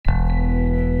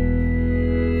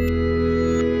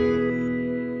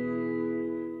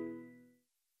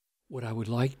I would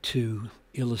like to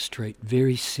illustrate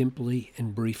very simply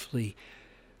and briefly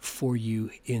for you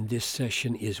in this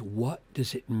session is what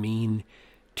does it mean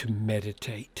to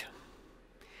meditate?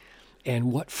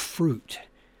 And what fruit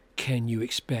can you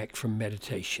expect from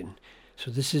meditation?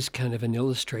 So this is kind of an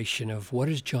illustration of what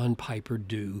does John Piper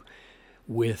do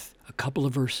with a couple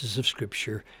of verses of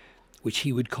Scripture, which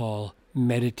he would call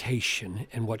meditation,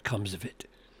 and what comes of it.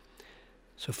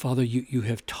 So, Father, you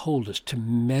have told us to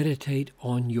meditate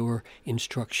on your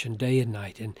instruction day and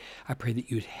night, and I pray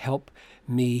that you'd help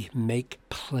me make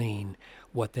plain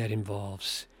what that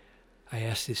involves. I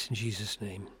ask this in Jesus'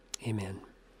 name. Amen.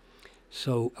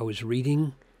 So I was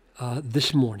reading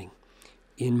this morning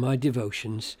in my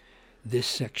devotions this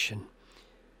section,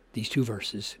 these two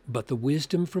verses. But the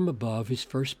wisdom from above is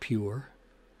first pure,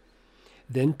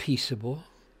 then peaceable,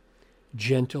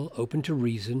 gentle, open to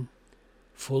reason,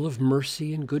 full of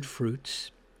mercy and good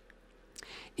fruits,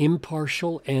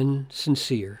 impartial and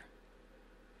sincere.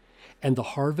 And the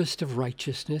harvest of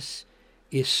righteousness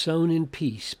is sown in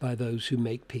peace by those who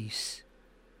make peace.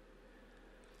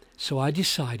 So I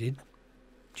decided,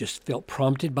 just felt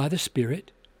prompted by the Spirit,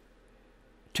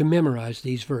 to memorize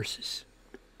these verses.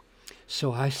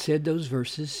 So I said those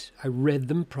verses. I read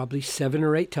them probably 7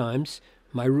 or 8 times.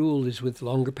 My rule is with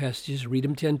longer passages, read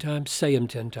them 10 times, say them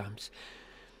 10 times.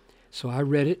 So I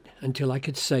read it until I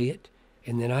could say it,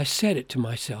 and then I said it to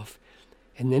myself.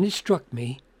 And then it struck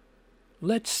me,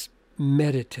 let's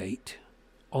meditate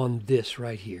on this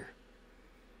right here.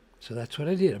 So that's what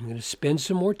I did. I'm going to spend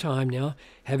some more time now,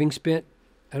 having spent,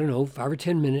 5 or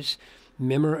 10 minutes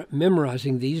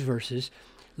memorizing these verses.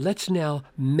 Let's now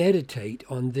meditate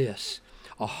on this,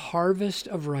 a harvest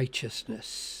of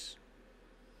righteousness.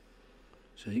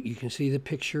 So you can see the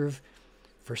picture of,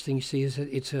 first thing you see is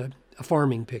that it's a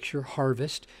farming picture,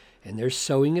 harvest, and there's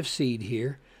sowing of seed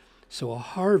here. So a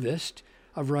harvest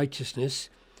of righteousness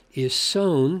is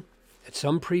sown at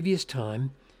some previous time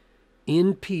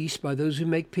in peace by those who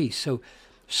make peace. So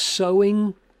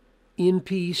sowing in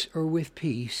peace or with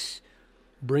peace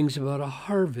brings about a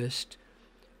harvest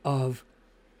of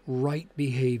right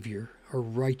behavior or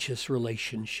righteous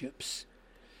relationships.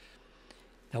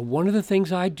 Now, one of the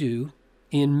things I do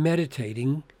in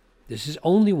meditating, this is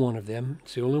only one of them,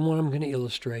 it's the only one I'm going to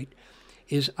illustrate,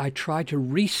 is I try to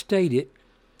restate it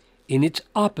in its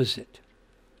opposite.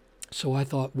 So I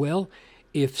thought, well,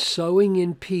 if sowing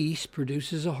in peace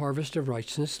produces a harvest of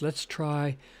righteousness, let's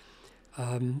try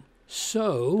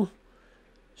sowing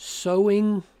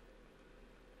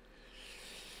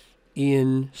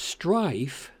in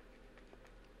strife,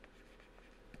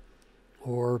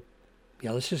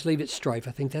 let's just leave it strife.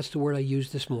 I think that's the word I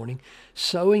used this morning.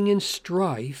 Sowing in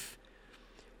strife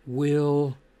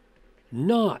will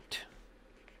not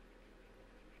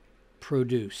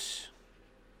produce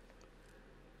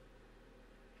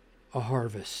a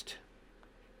harvest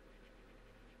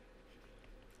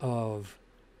of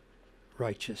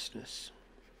righteousness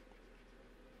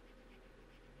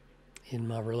in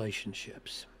my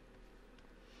relationships.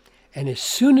 And as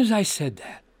soon as I said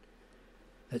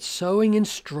that sowing in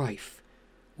strife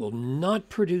will not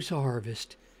produce a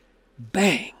harvest,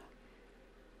 bang,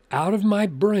 out of my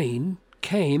brain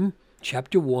came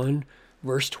chapter 1,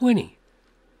 verse 20,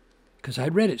 because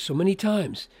I'd read it so many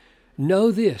times.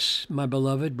 Know this, my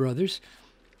beloved brothers,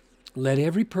 let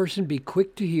every person be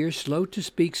quick to hear, slow to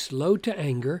speak, slow to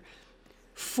anger,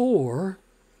 for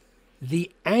the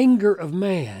anger of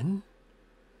man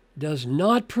does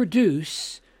not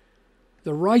produce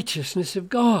the righteousness of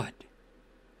God.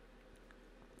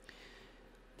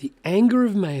 The anger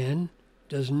of man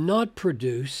does not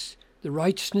produce the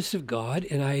righteousness of God.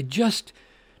 And I had just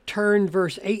turned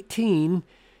verse 18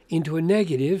 into a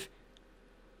negative,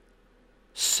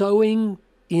 sowing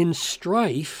in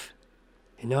strife.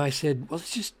 And now I said, well,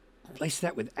 let's just place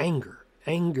that with anger.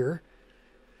 Anger,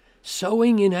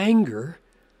 sowing in anger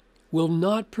will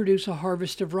not produce a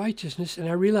harvest of righteousness. And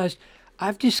I realized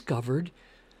I've discovered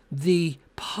the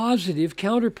positive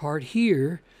counterpart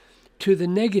here to the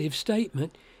negative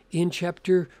statement in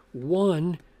chapter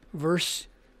 1, verse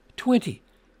 20.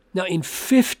 Now, in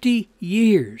 50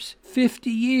 years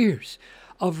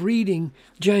of reading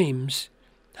James,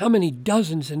 how many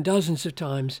dozens and dozens of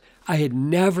times I had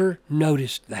never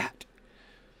noticed that.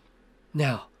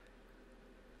 Now,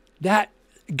 that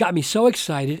got me so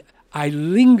excited, I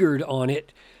lingered on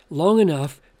it long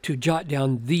enough to jot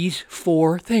down these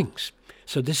 4 things.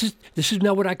 So this is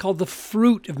now what I call the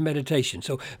fruit of meditation.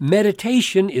 So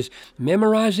meditation is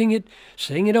memorizing it,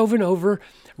 saying it over and over,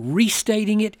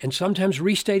 restating it, and sometimes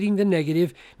restating the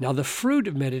negative. Now the fruit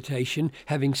of meditation,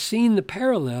 having seen the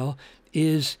parallel,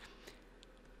 is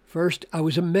First, I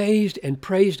was amazed and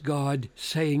praised God,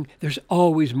 saying, there's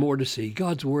always more to see.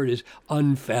 God's word is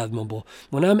unfathomable.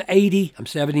 When I'm 80, I'm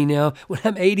 70 now, when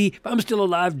I'm 80, if I'm still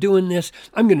alive doing this,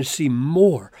 I'm going to see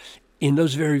more in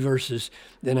those very verses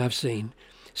than I've seen.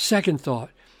 Second thought,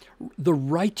 the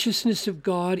righteousness of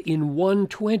God in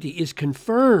 120 is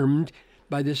confirmed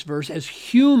by this verse as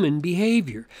human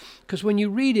behavior. Because when you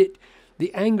read it,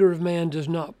 the anger of man does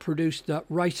not produce the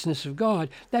righteousness of God.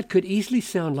 That could easily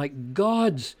sound like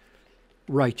God's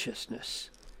righteousness.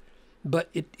 But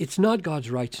it's not God's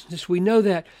righteousness. We know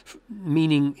that,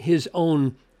 meaning his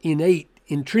own innate,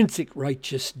 intrinsic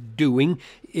righteous doing.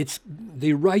 It's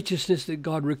the righteousness that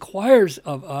God requires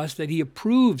of us, that he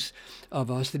approves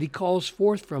of us, that he calls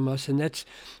forth from us, and that's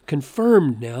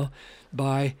confirmed now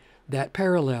by that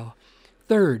parallel.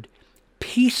 Third,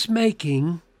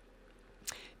 peacemaking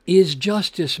is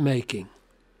justice making.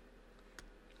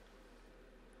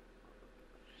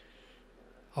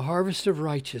 A harvest of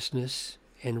righteousness,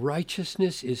 and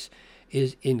righteousness is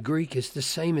in Greek is the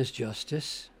same as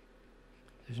justice.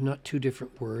 There's not two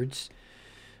different words.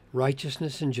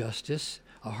 Righteousness and justice.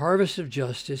 A harvest of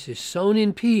justice is sown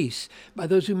in peace by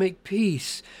those who make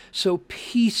peace. So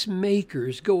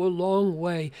peacemakers go a long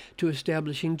way to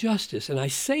establishing justice. And I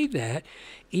say that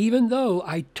even though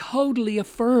I totally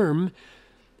affirm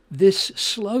this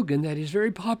slogan that is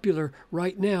very popular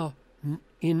right now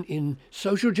in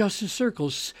social justice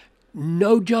circles: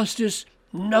 no justice,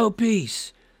 no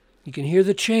peace. You can hear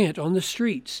the chant on the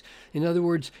streets. In other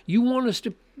words, you want us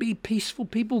to be peaceful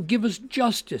people, give us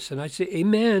justice. And I say,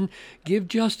 amen, give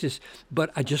justice.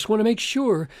 But I just want to make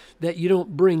sure that you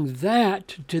don't bring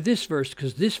that to this verse,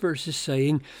 because this verse is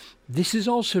saying this is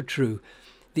also true.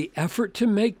 The effort to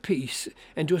make peace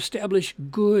and to establish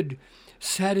good,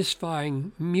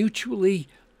 satisfying, mutually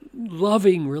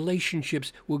loving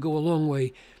relationships will go a long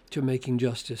way to making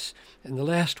justice. And the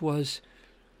last was,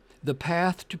 the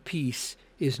path to peace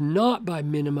is not by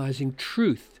minimizing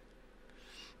truth,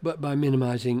 but by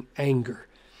minimizing anger.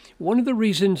 One of the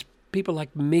reasons people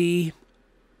like me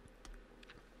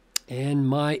and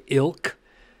my ilk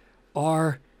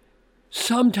are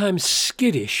sometimes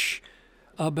skittish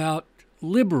about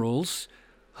liberals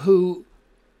who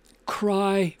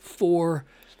cry for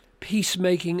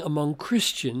peacemaking among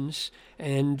Christians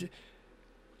and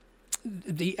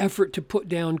the effort to put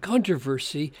down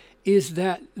controversy is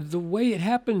that the way it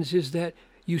happens is that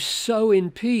you sow in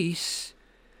peace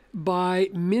by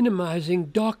minimizing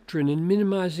doctrine and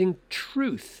minimizing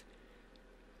truth.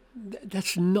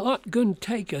 That's not going to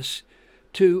take us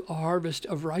to a harvest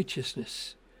of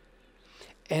righteousness.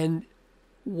 And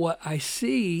what I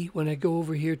see when I go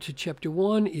over here to chapter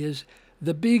 1 is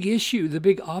the big issue, the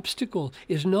big obstacle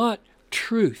is not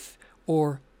truth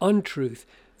or untruth.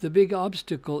 The big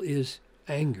obstacle is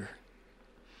anger.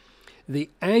 The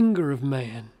anger of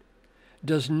man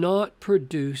does not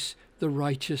produce the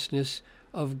righteousness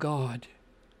of God.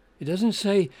 It doesn't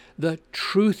say the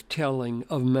truth-telling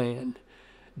of man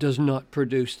does not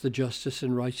produce the justice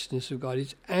and righteousness of God.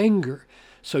 It's anger.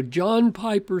 So John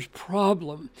Piper's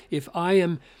problem, if I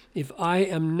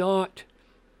am not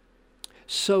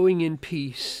sowing in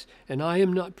peace and I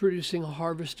am not producing a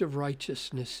harvest of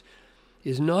righteousness,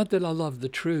 is not that I love the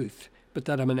truth, but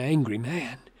that I'm an angry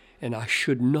man. And I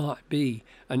should not be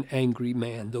an angry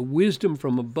man. The wisdom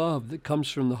from above that comes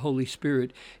from the Holy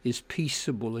Spirit is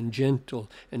peaceable and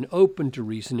gentle and open to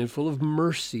reason and full of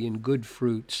mercy and good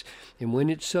fruits. And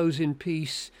when it sows in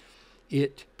peace,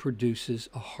 it produces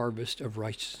a harvest of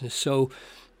righteousness. So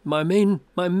my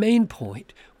main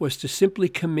point was to simply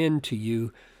commend to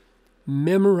you,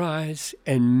 memorize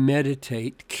and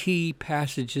meditate key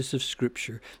passages of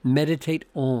Scripture. Meditate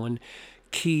on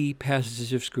key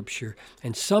passages of Scripture.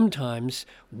 And sometimes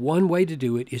one way to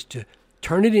do it is to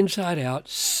turn it inside out,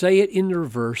 say it in the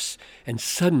reverse, and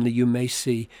suddenly you may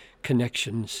see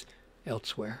connections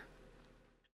elsewhere.